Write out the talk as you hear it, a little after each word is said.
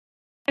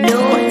No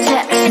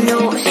text, no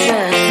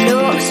stress,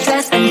 no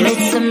stress, I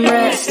need some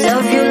rest.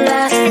 Love you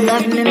less,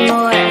 love me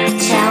more,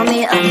 tell me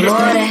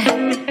amore.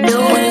 No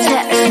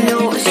text,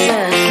 no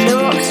stress, no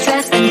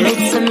stress, I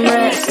need some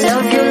rest.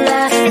 Love you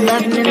less,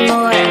 love me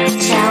more,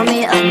 tell me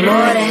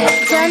amore.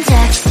 Don't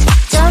text,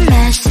 don't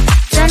mess,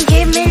 don't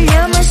give me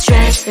no more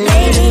stress.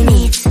 Lady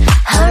needs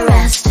her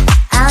rest,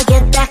 I'll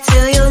get back to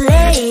you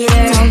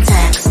later. Don't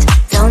text,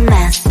 don't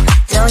mess,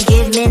 don't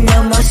give me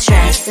no more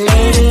stress.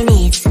 Lady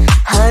needs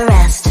her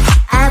rest,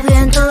 I've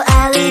been to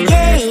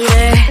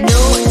alligator. No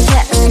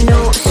text,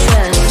 no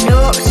stress,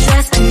 no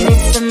stress, I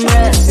need some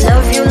rest.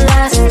 Love you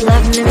less,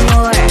 love me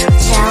more,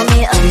 tell me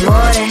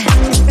amore.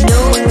 No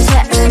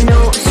text, no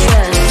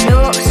stress, no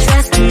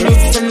stress, I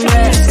need some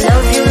rest.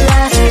 Love you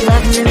less,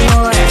 love me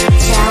more,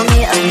 tell me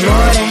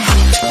amore.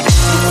 It's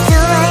 2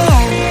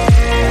 a.m.,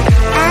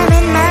 I'm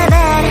in my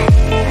bed,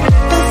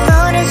 the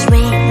phone is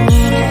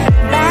ringing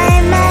by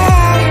my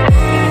head.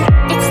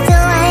 It's 2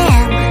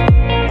 a.m.,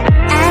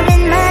 I'm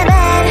in my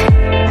bed,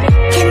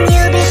 can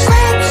you be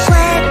sweat,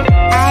 sweat?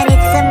 I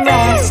need some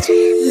rest.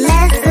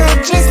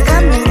 Messages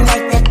coming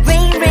like that,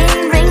 ring, ring,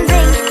 ring,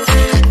 ring.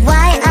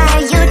 Why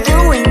are you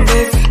doing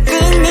this?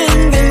 Ding, ding,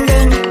 ding,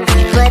 ding.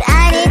 But I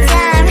need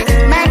time,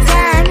 my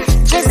time,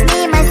 just me,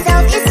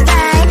 myself is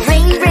fine.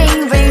 Ring, ring,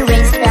 ring,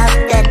 ring, stop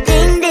that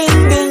ding, ding,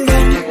 ding,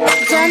 ding.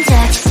 Don't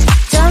text,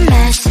 don't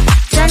mess,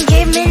 don't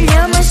give me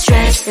no more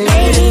stress.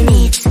 Lady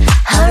needs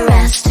her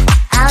rest,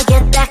 I'll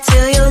get back to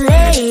you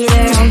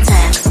later. Don't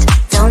text,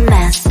 don't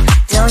mess,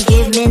 don't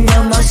give me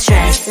no more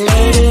stress.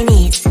 Lady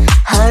needs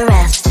her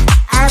rest,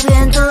 I've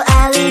been to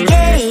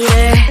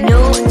alligator.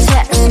 No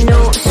text,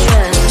 no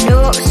stress,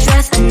 no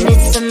stress, I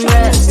need some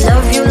rest.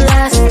 Love you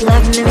less,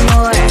 love me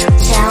more,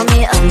 tell me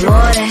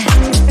amore.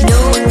 No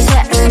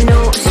text, no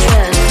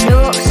stress,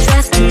 no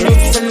stress, I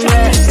need some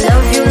rest.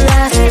 Love you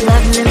less,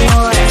 love me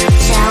more,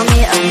 tell me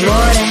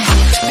amore.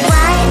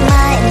 Why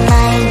my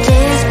mind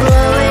is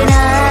blowing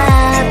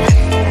up,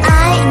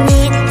 I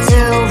need to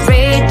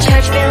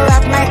recharge, fill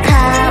up my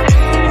cup.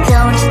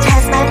 Don't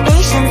test my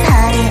patience,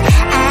 honey,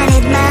 I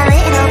need my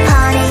little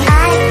pony.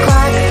 I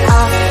clock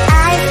off,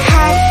 I've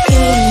had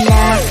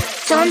enough.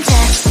 Don't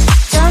text,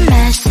 don't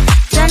mess,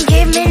 don't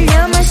give me no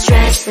more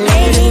stress.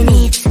 Lady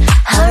needs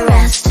her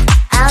rest,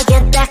 I'll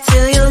get back to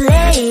you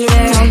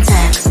later. Don't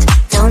text,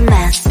 don't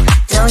mess,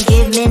 don't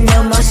give me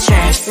no more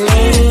stress.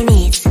 Lady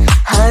needs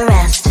her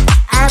rest,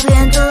 I've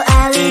been to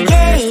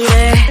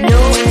alligator. No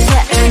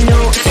text,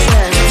 no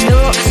stress, no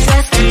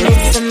stress, I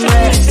need some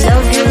rest.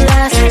 Love you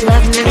less,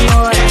 love me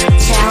more,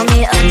 tell me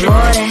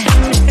amore.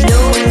 No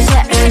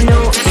text, no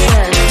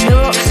stress, no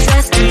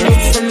stress, I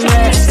need some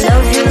rest.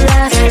 Love you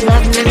less,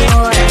 love me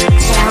more,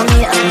 tell me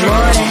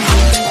amore.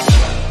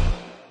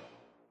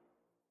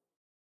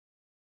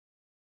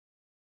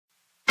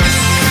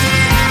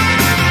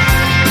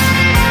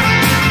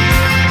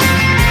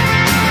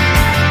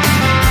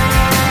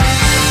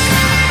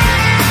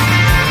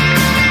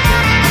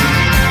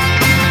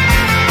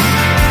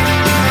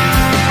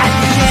 At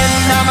the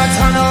end of a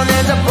tunnel,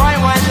 there's a bright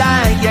white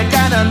light. You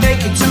gotta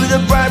make it to the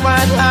bright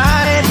white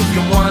light if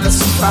you wanna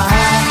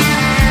survive.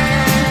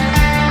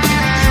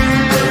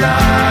 The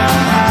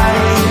light.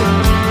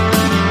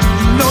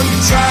 You know you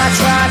try,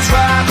 try,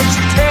 try, but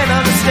you can't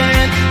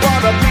understand why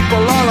the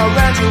people all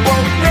around you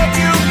won't let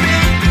you be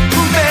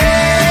who they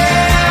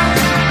are.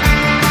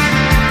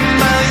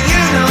 But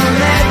you know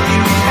that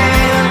you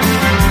can.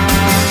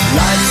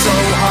 Life's so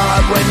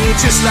hard when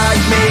you're just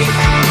like me,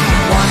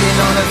 wanting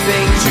all the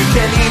things you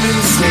can't even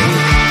see.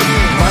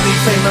 Money,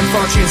 fame and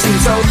fortune seem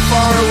so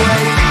far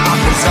away. I'm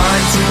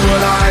resigned to a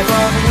life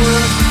of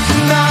work,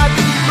 not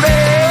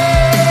play.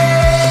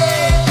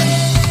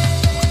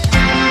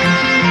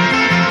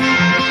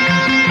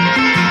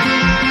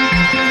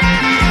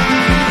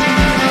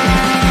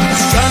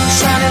 Sun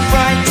shining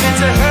bright tends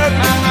to hurt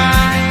my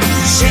mind.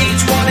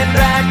 Shades worn and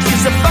black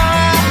is a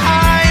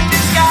fine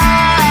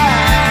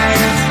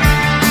disguise.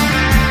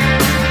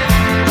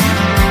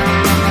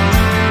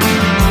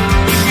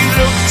 If you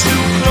look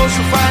too close,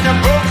 you'll find a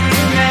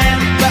broken man.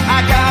 But I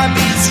gotta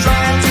be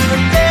strong to the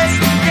best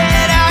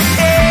that I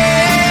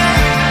can.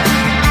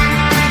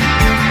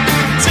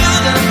 To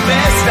the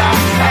best I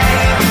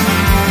can.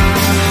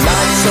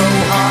 Life's so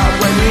hard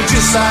when you're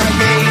just like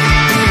me,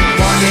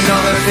 wanting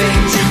all the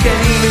things you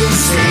can't even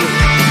see.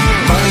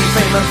 Money,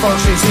 fame and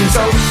fortune seem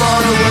so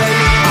far away.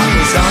 I'm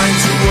resigned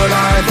to a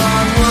life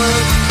on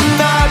work,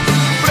 not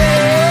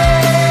play.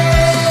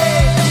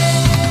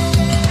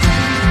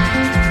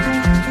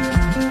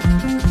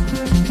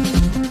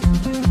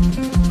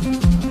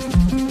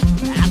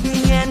 At the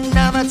end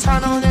of a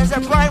tunnel, there's a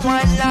bright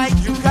white light.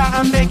 You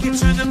gotta make it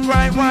to the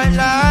bright white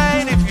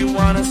light if you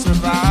wanna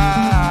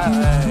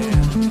survive.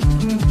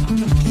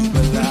 Keep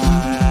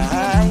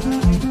alive.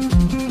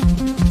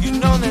 You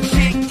know that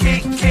kick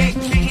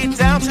it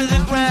down to the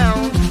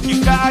ground.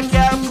 You gotta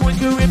get up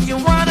quicker if you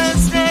wanna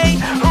stay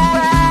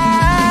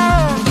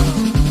around.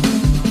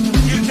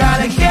 You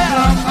gotta get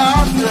up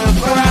off the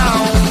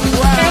ground.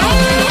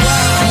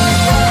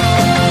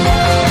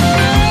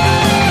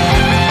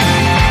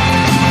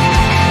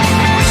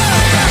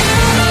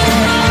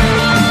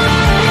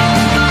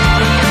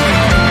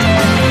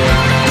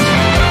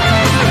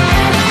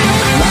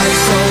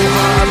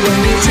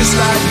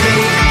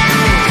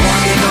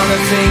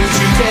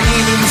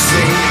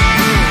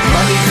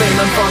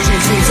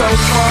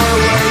 far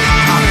away.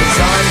 I'm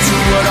resigned to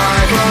what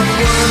I've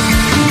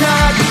unworked,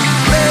 not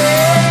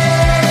made.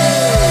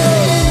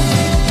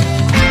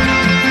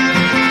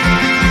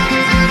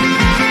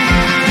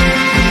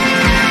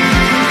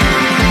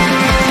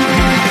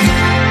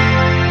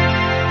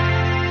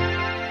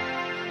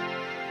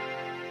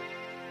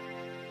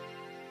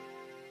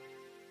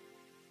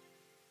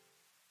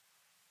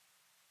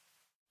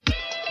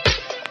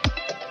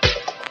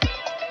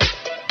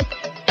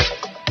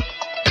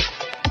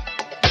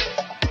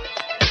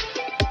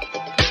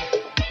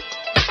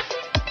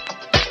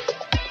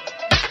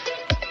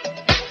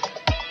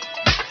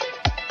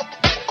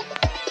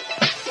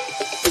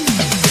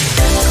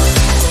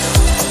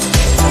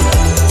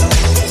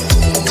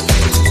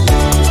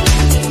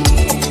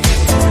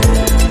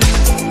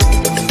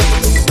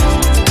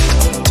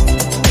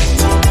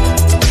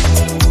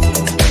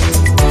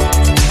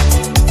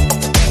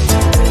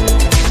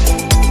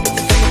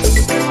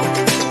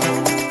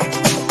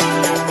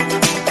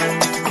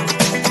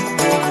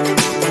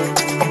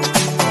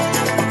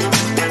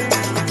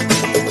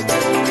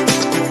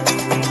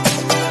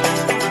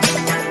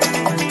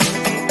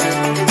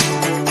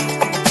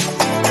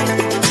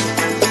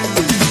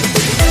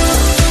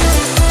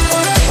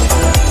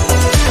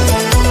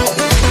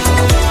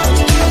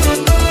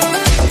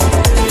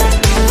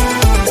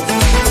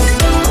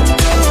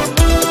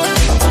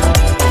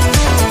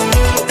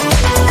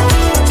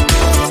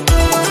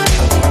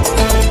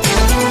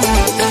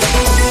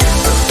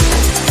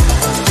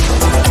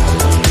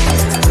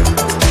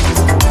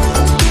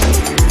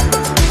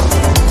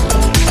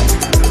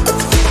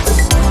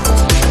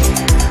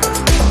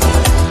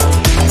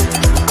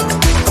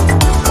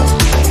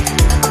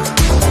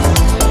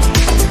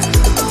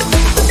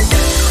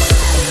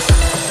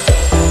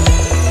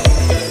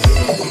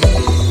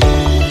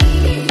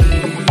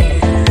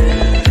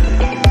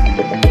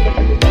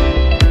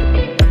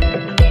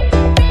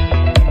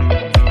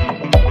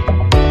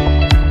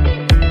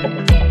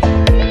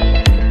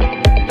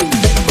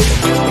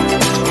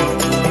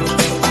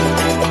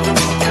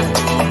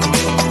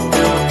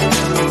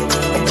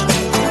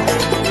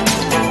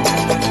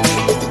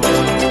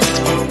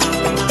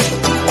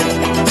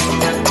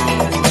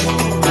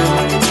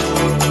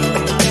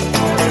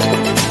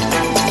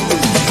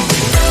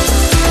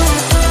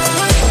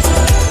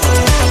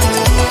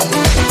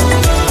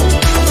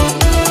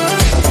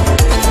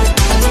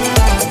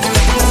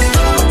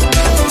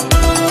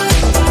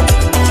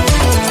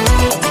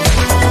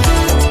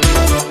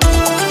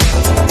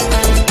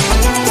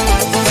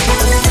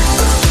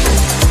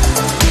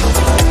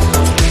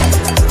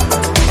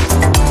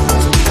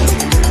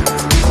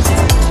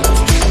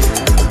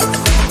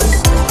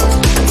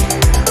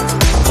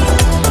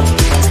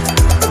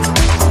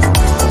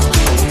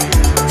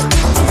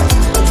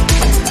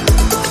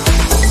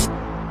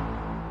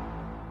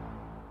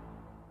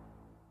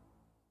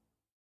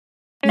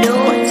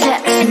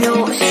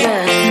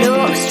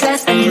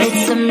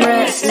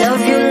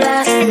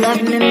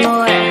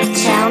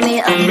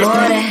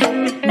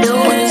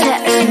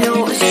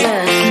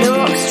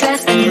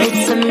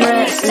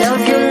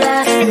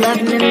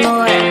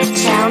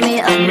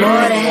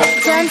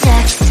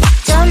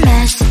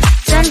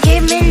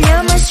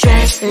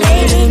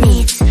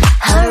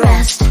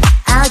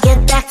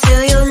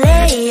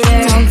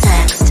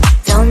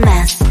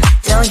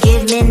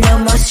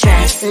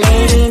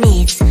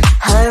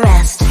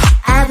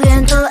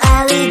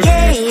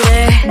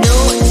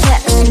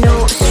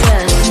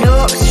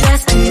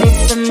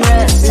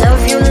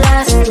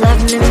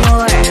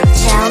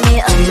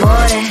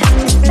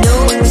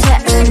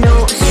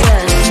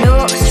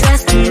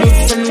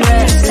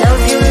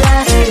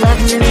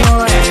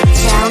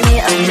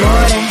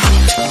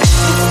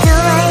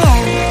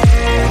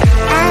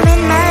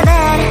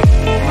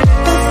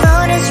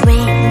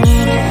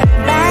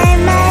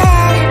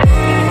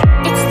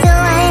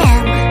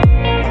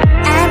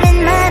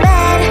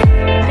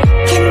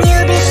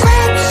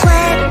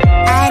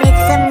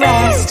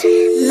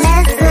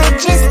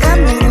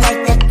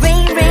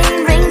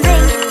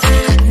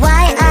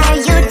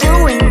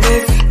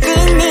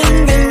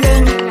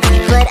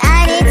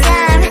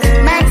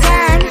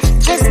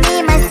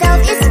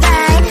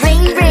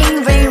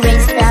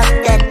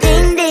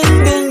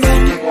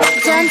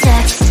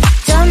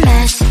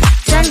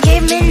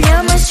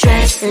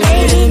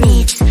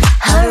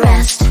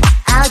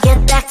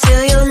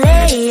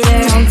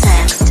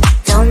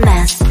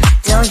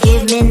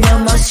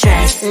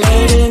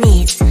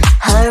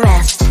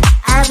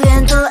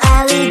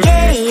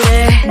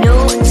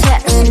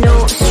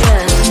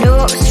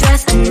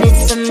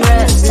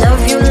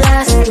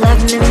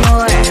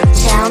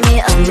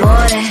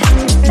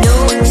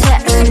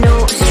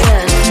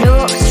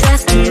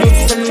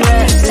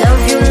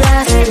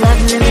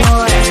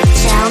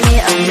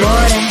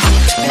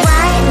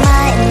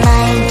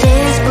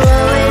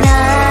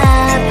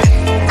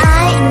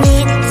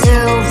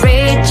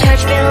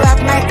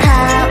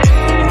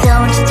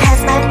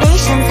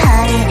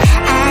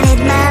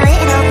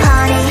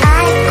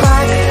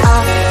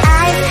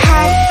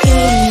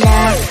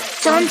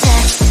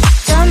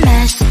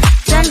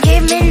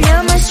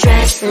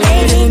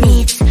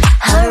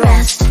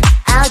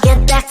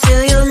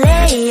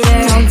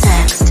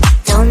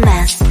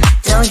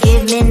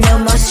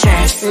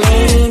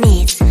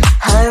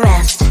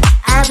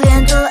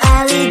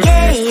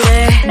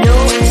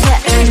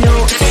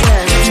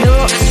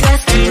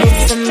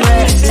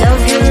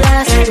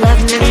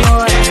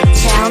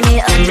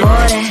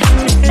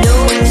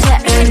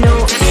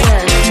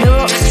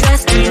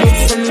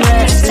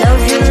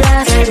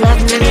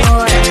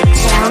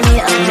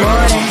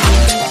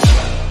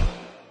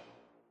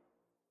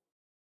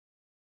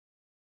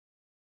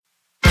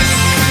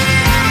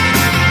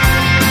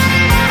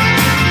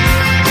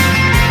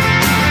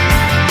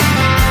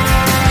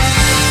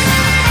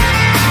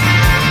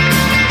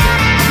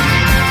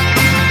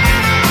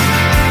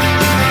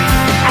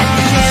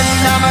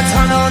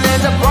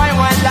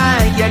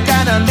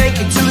 gotta make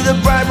it to the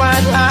bright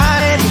white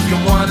line if you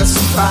wanna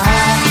survive.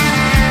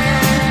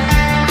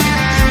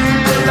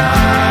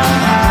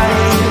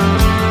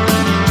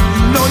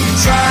 No, you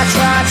try,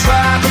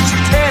 but you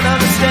can't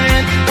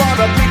understand why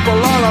the people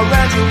all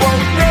around you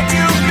won't let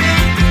you be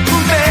who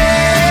they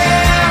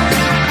are.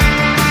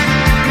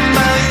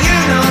 But you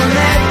know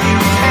that you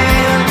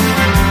can.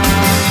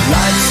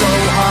 Life's so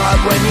hard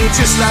when you're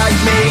just like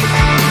me,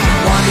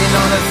 wanting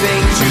all the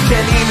things you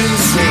can't even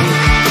see.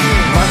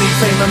 Money,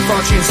 fame and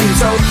fortune seem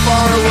so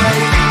far away.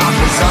 I'm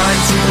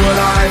resigned to what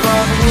I've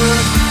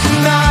unworked,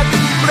 not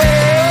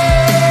play.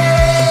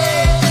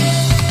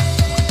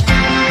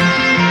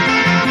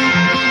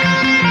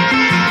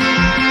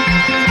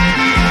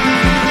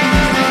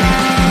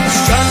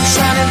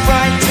 Shining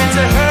bright tends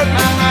to hurt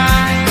my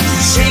eyes.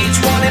 Shades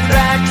worn in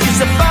black is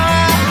a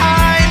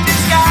fine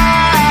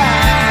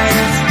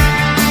disguise.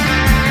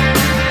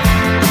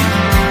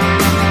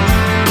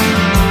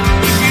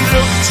 If you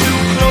look too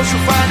close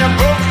you'll find a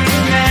broken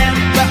man,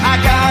 but I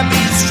gotta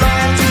be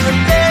strong to the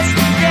best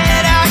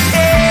that I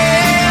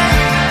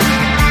can.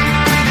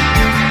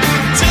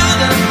 To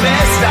the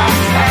best I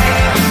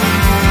can.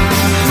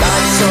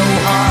 Life's so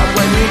hard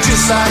when you're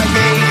just like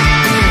me,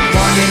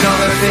 wanting all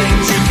the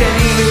things you can't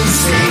even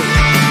see.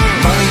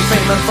 Money,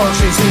 fame and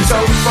fortune seem so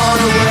far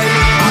away.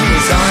 I'm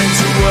resigned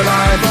to what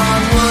I've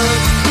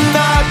unworked,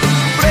 not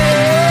play.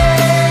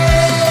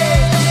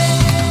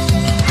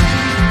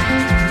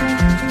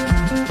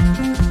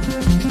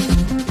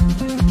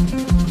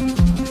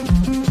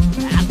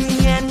 At the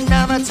end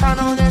of a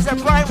tunnel there's a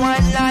bright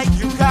white light.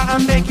 You gotta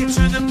make it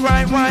to the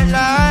bright white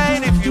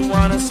line if you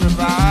wanna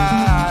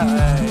survive.